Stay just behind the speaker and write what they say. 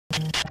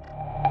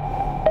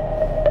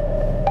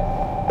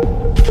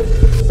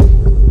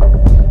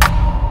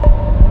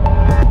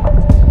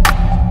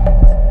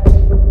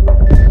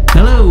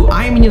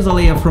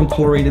Aleya from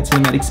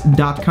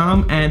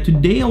ColoratedCinematics.com, and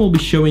today I will be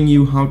showing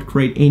you how to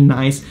create a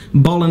nice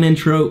BALLIN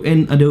intro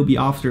in Adobe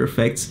After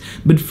Effects.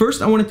 But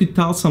first I wanted to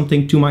tell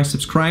something to my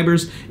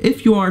subscribers.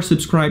 If you are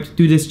subscribed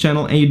to this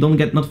channel and you don't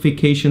get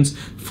notifications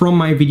from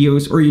my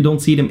videos or you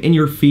don't see them in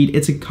your feed,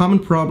 it's a common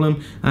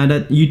problem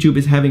that YouTube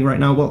is having right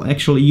now. Well,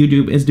 actually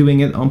YouTube is doing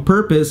it on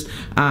purpose,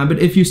 but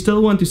if you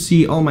still want to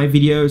see all my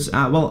videos,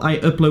 well, I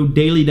upload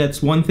daily,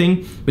 that's one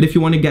thing, but if you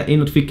want to get a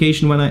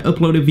notification when I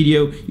upload a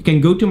video, you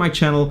can go to my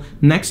channel.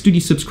 Next to the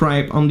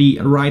subscribe on the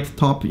right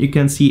top you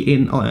can see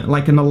in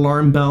like an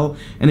alarm bell,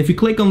 and if you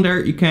click on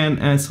there you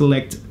can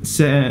select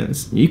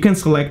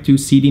to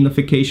see the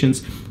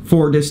notifications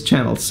for this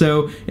channel.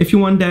 So if you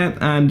want that,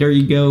 there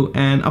you go.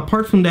 And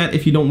apart from that,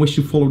 if you don't wish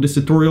to follow this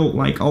tutorial,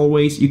 like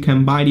always, you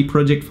can buy the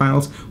project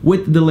files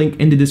with the link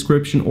in the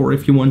description, or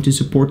if you want to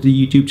support the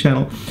YouTube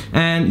channel.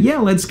 And yeah,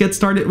 let's get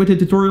started with the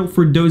tutorial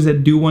for those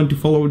that do want to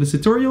follow this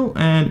tutorial.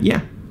 And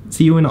yeah,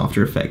 see you in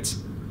After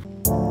Effects.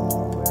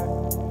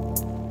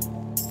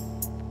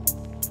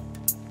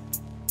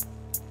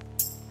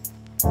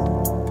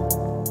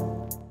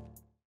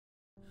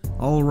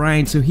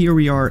 Alright, so here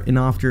we are in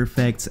After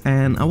Effects,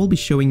 and I will be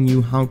showing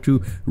you how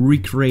to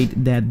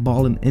recreate that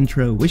BALLIN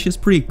intro, which is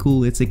pretty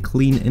cool. It's a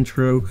clean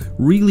intro,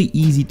 really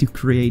easy to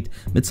create,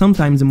 but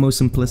sometimes the most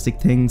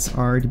simplistic things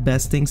are the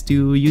best things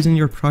to use in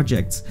your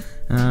projects.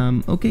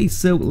 Okay,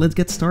 so let's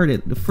get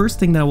started. The first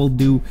thing that I will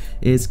do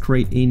is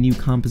create a new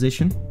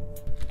composition.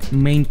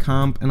 Main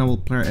comp, and I will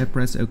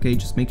press OK.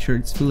 Just make sure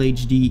it's full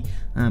HD,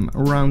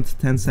 around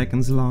 10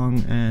 seconds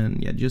long,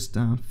 and yeah, just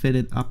fit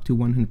it up to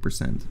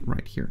 100%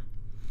 right here.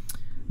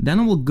 Then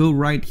I will go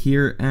right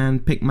here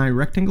and pick my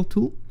rectangle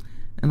tool,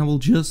 and I will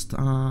just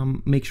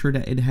make sure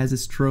that it has a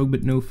stroke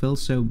but no fill.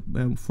 So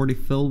for the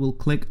fill, we'll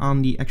click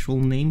on the actual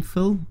name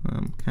fill,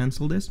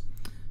 cancel this,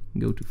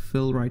 go to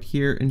fill right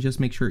here, and just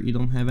make sure you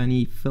don't have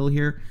any fill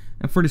here.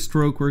 And for the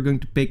stroke, we're going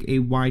to pick a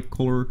white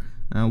color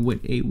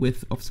with a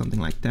width of something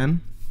like 10.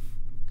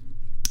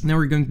 Now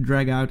we're going to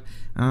drag out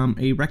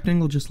a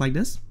rectangle just like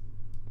this.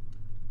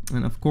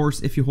 And of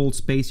course, if you hold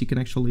space, you can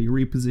actually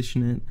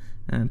reposition it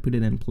and put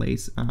it in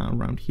place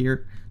around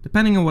here.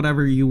 Depending on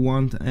whatever you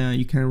want,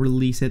 you can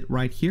release it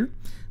right here.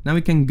 Now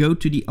we can go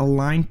to the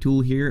Align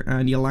tool here,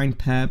 the Align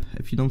tab.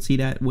 If you don't see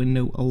that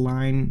window,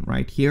 Align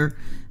right here.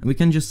 And we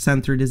can just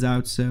center this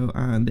out so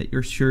that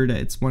you're sure that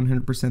it's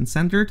 100%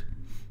 centered.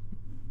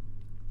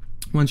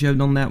 Once you have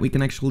done that, we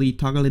can actually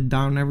toggle it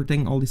down,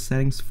 everything, all the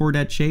settings for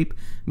that shape.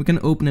 We can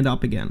open it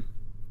up again.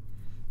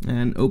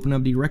 And open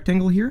up the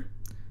rectangle here.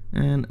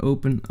 And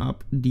open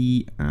up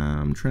the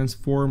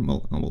transform.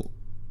 Well, I will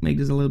make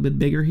this a little bit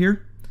bigger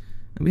here.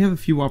 And we have a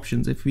few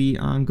options. If we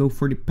go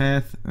for the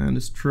path and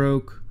the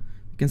stroke,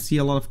 you can see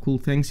a lot of cool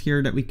things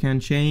here that we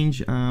can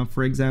change.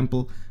 For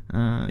example,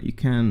 you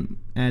can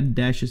add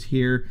dashes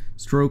here.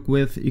 Stroke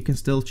width, you can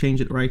still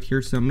change it right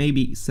here. So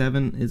maybe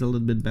 7 is a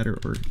little bit better,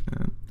 or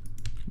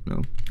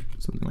no,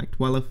 something like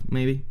 12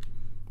 maybe.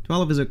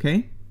 12 is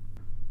okay.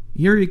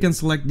 Here you can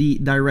select the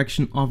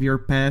direction of your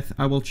path.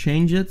 I will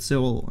change it,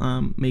 so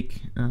we'll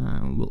make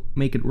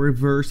it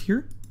reverse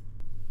here.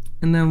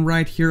 And then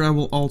right here I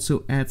will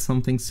also add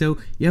something. So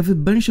you have a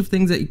bunch of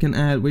things that you can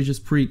add, which is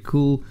pretty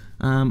cool.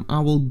 I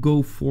will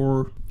go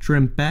for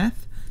trim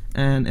path,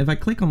 and if I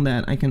click on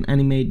that, I can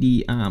animate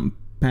the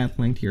path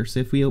length here. So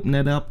if we open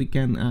that up, we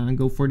can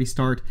go for the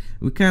start.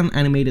 We can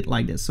animate it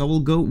like this. So I will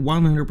go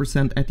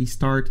 100% at the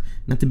start,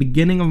 and at the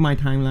beginning of my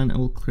timeline I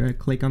will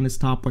click on the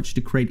stopwatch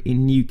to create a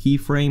new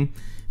keyframe,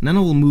 and then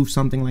I will move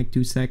something like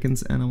 2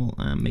 seconds, and I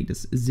will make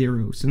this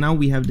 0. So now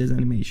we have this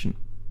animation.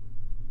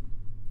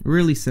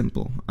 Really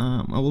simple.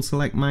 I will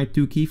select my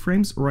 2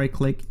 keyframes, right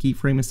click,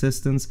 keyframe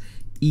assistance,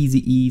 easy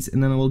ease,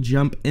 and then I will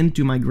jump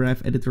into my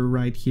graph editor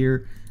right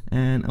here,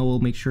 and I will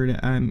make sure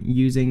that I'm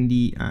using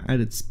the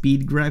edit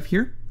speed graph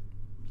here.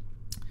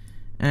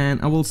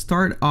 And I will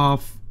start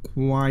off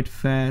quite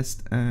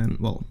fast, and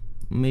well,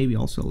 maybe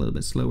also a little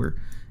bit slower,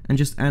 and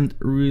just end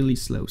really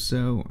slow.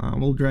 So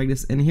we'll drag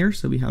this in here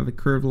so we have a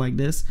curve like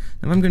this.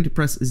 And if I'm going to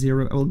press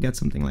 0, I will get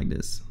something like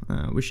this,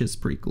 which is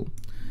pretty cool.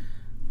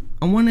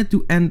 I want it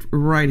to end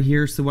right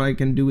here, so what I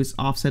can do is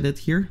offset it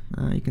here.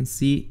 You can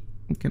see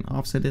you can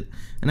offset it,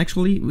 and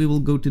actually we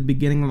will go to the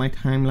beginning of my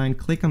timeline,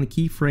 click on the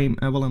keyframe,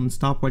 I will on the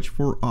stopwatch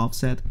for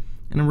offset,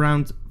 and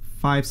around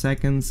 5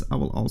 seconds I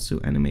will also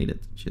animate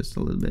it just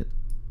a little bit.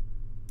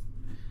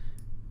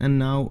 And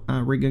now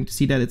we're going to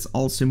see that it's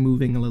also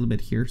moving a little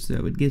bit here,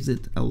 so it gives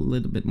it a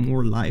little bit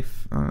more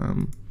life,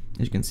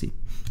 as you can see.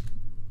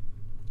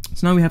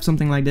 So now we have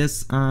something like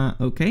this.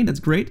 Okay, that's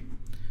great.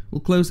 We'll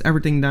close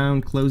everything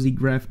down, close the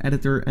graph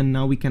editor, and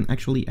now we can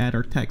actually add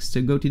our text.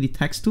 So go to the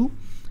text tool,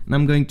 and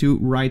I'm going to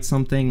write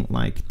something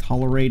like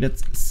Tolerated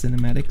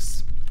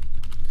Cinematics.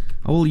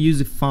 I will use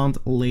the font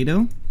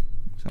Aleya,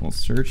 so I will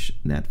search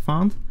that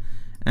font.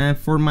 And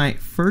for my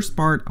first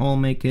part, I will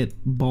make it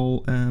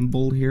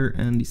bold here,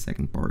 and the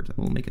second part,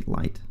 I will make it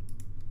light.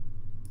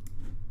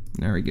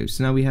 There we go.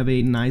 So now we have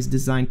a nice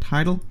design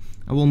title.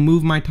 I will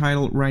move my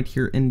title right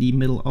here in the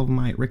middle of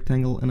my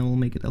rectangle, and I will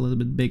make it a little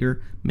bit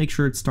bigger. Make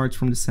sure it starts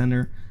from the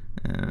center,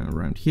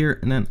 around here,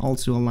 and then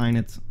also align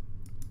it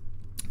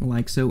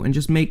like so, and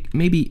just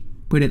maybe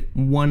put it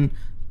 1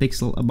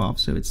 pixel above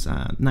so it's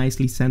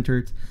nicely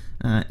centered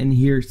in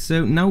here.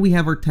 So now we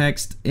have our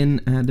text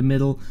in the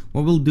middle.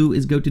 What we'll do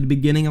is go to the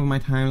beginning of my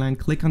timeline,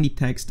 click on the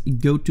text,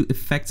 go to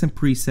Effects and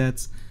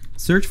Presets,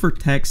 search for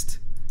text,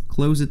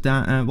 close it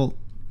down, well,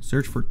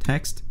 search for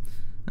text,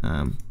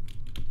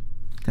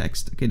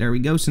 okay, there we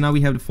go. So now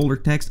we have the folder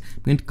text.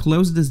 I'm going to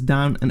close this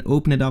down and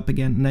open it up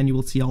again, and then you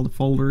will see all the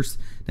folders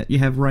that you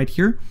have right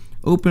here.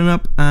 Open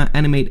up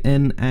animate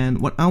in, and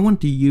what I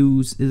want to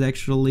use is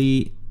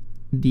actually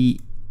the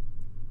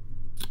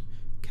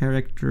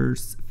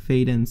characters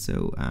fade in,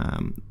 so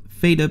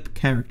fade up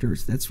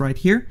characters, that's right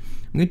here.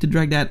 I'm going to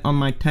drag that on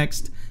my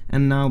text,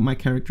 and now my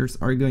characters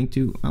are going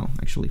to, oh,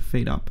 actually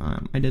fade up.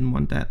 I didn't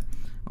want that.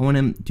 I want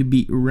them to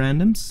be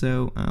random,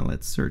 so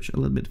let's search a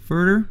little bit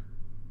further.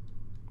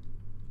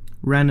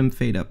 Random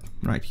fade up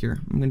right here.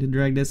 I'm going to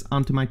drag this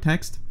onto my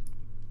text.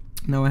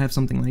 Now I have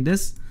something like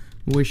this,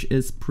 which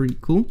is pretty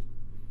cool.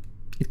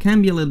 It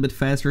can be a little bit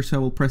faster, so I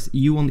will press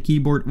U on the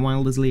keyboard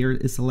while this layer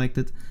is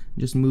selected.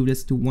 Just move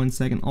this to 1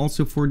 second.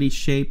 Also for the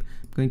shape,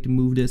 I'm going to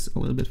move this a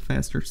little bit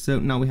faster. So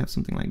now we have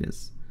something like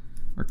this.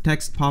 Our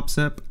text pops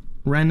up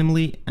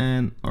randomly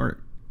and our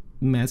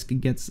mask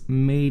gets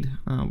made,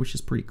 which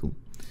is pretty cool.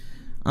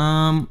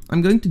 I'm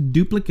going to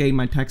duplicate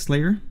my text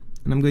layer,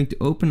 and I'm going to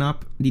open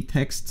up the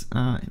text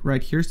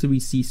right here so we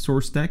see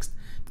source text.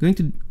 I'm going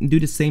to do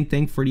the same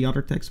thing for the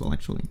other text. Well,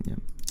 actually, yeah,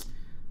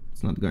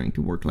 it's not going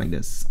to work like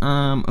this.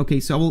 Okay,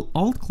 so I will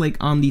alt click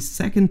on the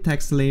second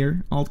text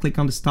layer, alt click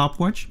on the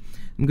stopwatch.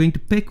 I'm going to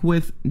pick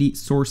with the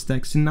source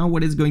text. So now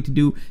what it's going to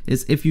do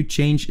is if you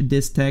change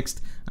this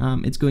text,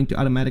 it's going to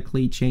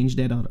automatically change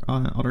that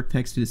other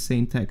text to the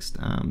same text.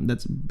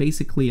 That's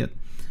basically it.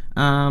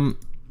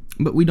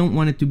 But we don't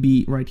want it to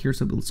be right here,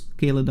 so we'll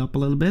scale it up a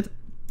little bit.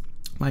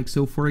 Like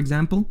so, for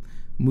example,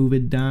 move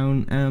it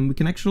down. We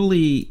can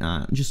actually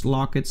just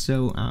lock it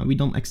so we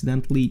don't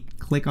accidentally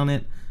click on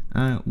it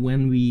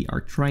when we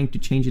are trying to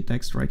change the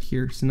text right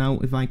here. So now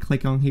if I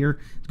click on here,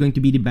 it's going to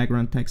be the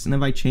background text, and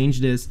if I change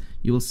this,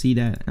 you will see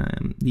that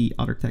the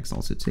other text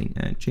also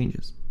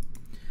changes.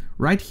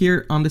 Right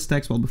here on this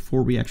text, well,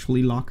 before we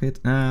actually lock it,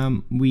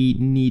 we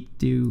need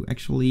to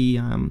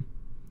actually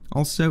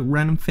also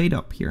random fade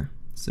up here.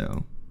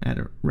 So add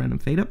a random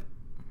fade up,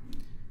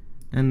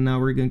 and now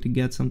we're going to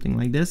get something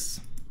like this.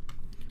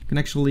 You can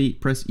actually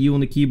press U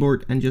on the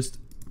keyboard and just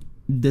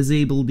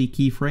disable the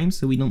keyframes,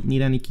 so we don't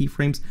need any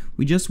keyframes.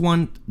 We just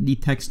want the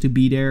text to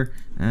be there,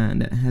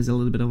 and that has a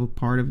little bit of a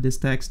part of this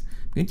text.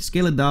 I'm going to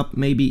scale it up,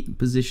 maybe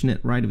position it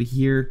right over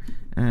here,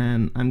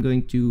 and I'm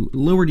going to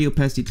lower the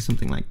opacity to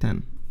something like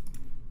 10.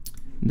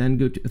 Then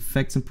go to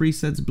Effects and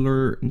Presets,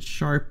 Blur and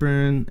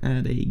Sharpen,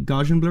 add a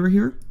Gaussian blur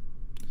here,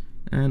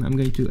 and I'm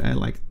going to add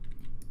like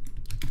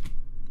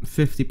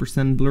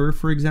 50% blur,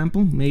 for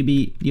example,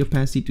 maybe the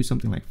opacity to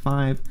something like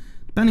 5,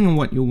 depending on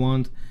what you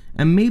want.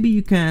 And maybe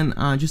you can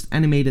just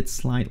animate it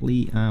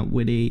slightly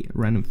with a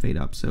random fade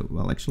up. So,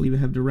 well, actually we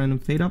have the random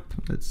fade up.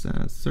 Let's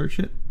search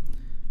it.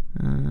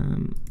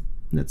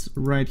 That's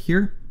right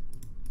here.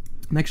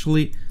 And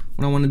actually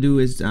what I want to do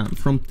is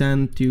from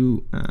 10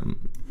 to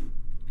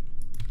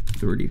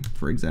 30,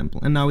 for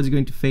example. And now it's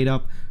going to fade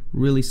up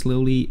really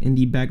slowly in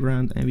the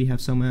background, and we have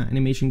some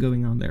animation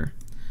going on there.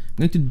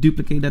 I'm going to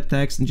duplicate that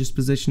text and just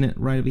position it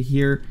right over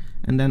here,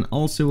 and then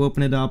also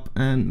open it up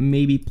and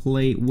maybe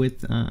play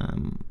with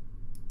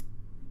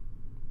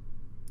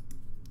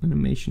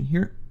animation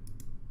here.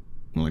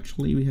 Well,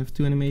 actually we have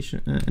two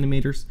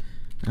animators,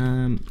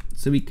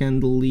 so we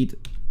can delete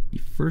the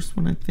first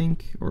one, I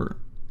think, or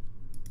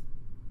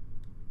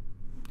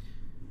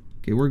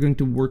okay, we're going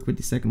to work with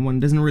the second one.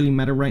 Doesn't really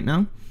matter right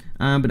now,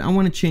 but I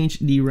want to change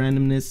the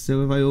randomness.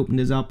 So if I open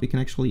this up, we can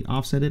actually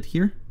offset it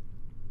here.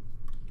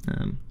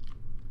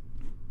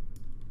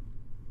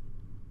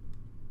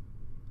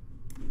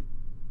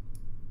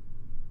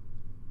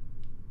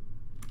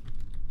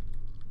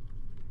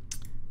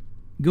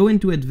 Go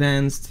into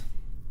advanced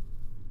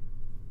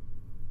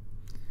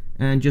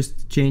and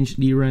just change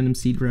the random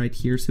seed right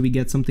here so we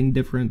get something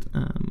different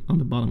on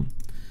the bottom.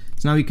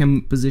 So now you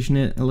can position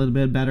it a little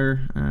bit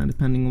better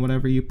depending on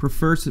whatever you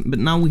prefer. So, but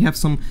now we have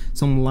some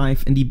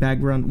life in the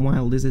background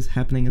while this is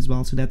happening as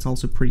well, so that's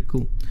also pretty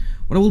cool.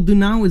 What I will do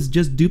now is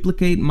just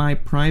duplicate my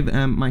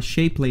my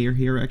shape layer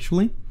here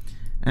actually,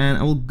 and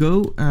I will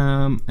go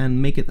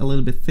and make it a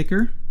little bit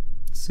thicker.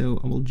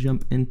 So I will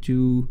jump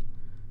into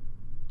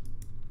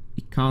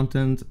the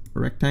content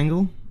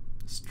rectangle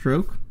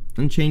stroke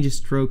and change the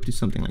stroke to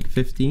something like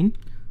 15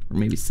 or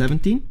maybe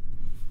 17,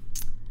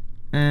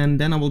 and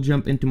then I will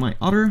jump into my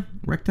other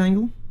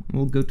rectangle.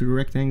 We'll go to the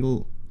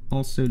rectangle,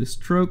 also the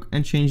stroke,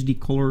 and change the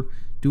color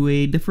to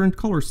a different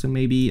color, so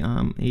maybe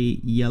a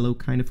yellow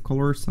kind of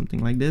color,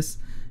 something like this.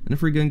 And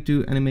if we're going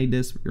to animate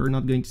this, we're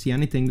not going to see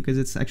anything because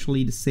it's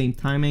actually the same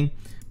timing.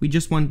 We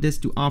just want this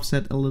to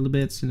offset a little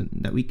bit so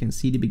that we can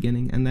see the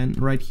beginning, and then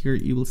right here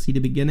you will see the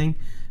beginning.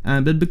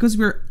 But because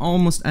we're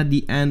almost at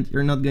the end,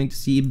 you're not going to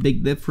see a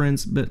big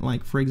difference. But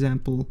like, for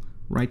example,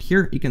 right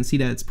here, you can see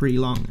that it's pretty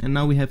long, and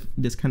now we have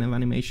this kind of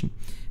animation.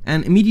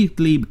 And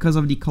immediately, because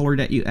of the color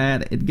that you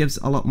add, it gives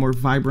a lot more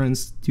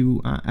vibrance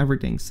to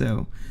everything.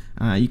 So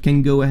you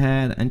can go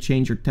ahead and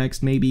change your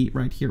text maybe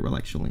right here. Well,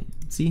 actually,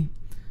 see,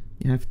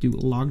 you have to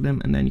log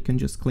them, and then you can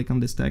just click on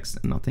this text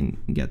and nothing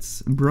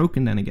gets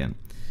broken then again.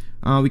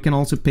 We can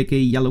also pick a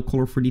yellow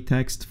color for the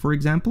text, for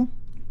example,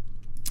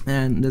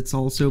 and that's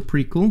also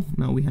pretty cool.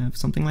 Now we have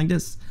something like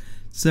this.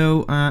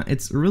 So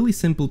it's really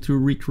simple to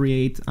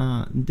recreate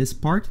this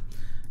part,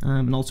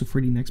 and also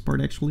for the next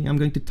part. Actually, I'm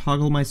going to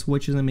toggle my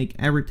switches and make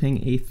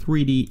everything a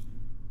 3D,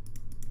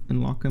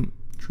 and lock them,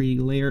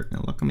 3D layer,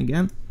 and lock them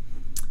again.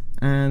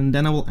 And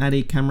then I will add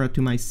a camera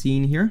to my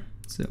scene here.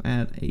 So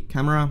add a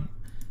camera,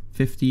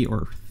 50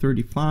 or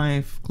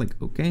 35, click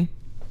OK.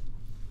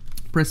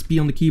 Press P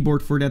on the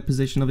keyboard for that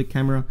position of the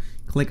camera,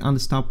 click on the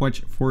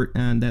stopwatch for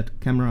that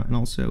camera, and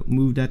also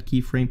move that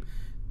keyframe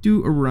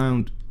to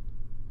around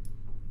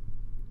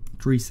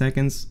 3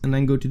 seconds, and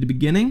then go to the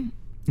beginning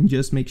and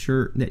just make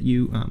sure that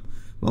you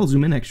well,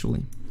 zoom in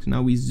actually. So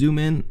now we zoom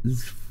in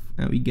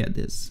and we get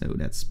this, so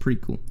that's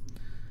pretty cool.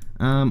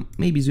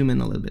 Maybe zoom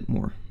in a little bit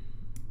more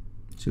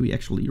so we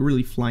actually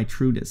really fly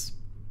through this.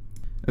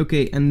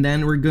 Okay, and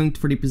then we're going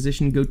for the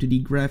position, go to the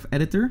graph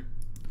editor,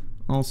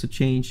 also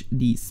change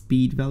the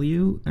speed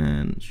value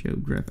and show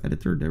graph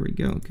editor. There we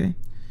go. Okay,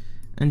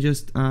 and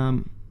just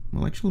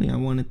well, actually I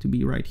want it to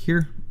be right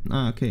here.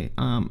 Okay,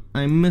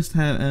 I must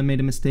have made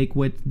a mistake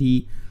with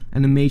the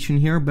animation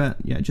here, but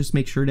yeah, just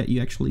make sure that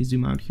you actually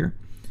zoom out here.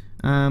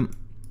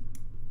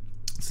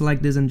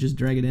 Select this and just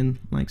drag it in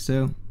like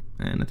so,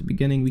 and at the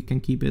beginning we can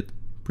keep it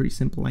pretty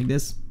simple like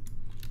this.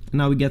 And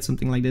now we get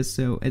something like this.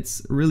 So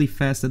it's really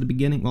fast at the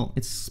beginning. Well,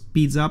 it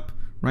speeds up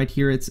right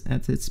here, it's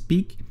at its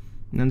peak,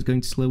 and then it's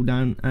going to slow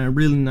down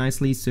really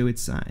nicely, so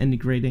it's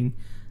integrating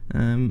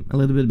a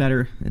little bit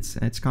better.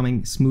 It's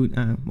coming smooth.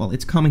 Well,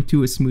 it's coming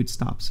to a smooth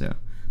stop. So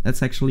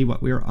that's actually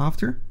what we're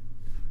after.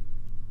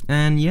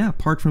 And yeah,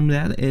 apart from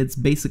that, it's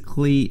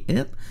basically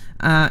it.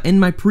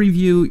 In my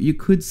preview, you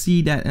could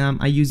see that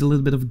I use a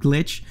little bit of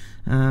glitch.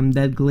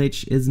 That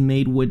glitch is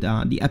made with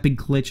the Epic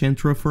Glitch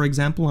Intro, for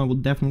example. I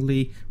would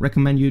definitely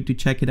recommend you to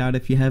check it out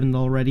if you haven't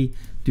already,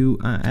 to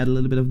add a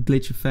little bit of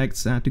glitch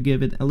effects to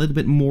give it a little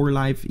bit more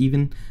life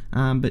even.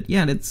 But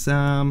yeah, that's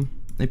a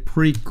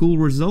pretty cool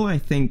result, I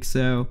think.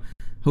 So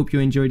hope you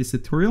enjoyed this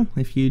tutorial.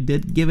 If you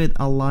did, give it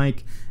a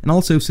like and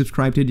also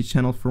subscribe to the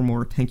channel for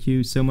more. Thank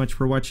you so much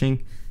for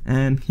watching,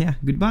 and yeah,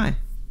 goodbye.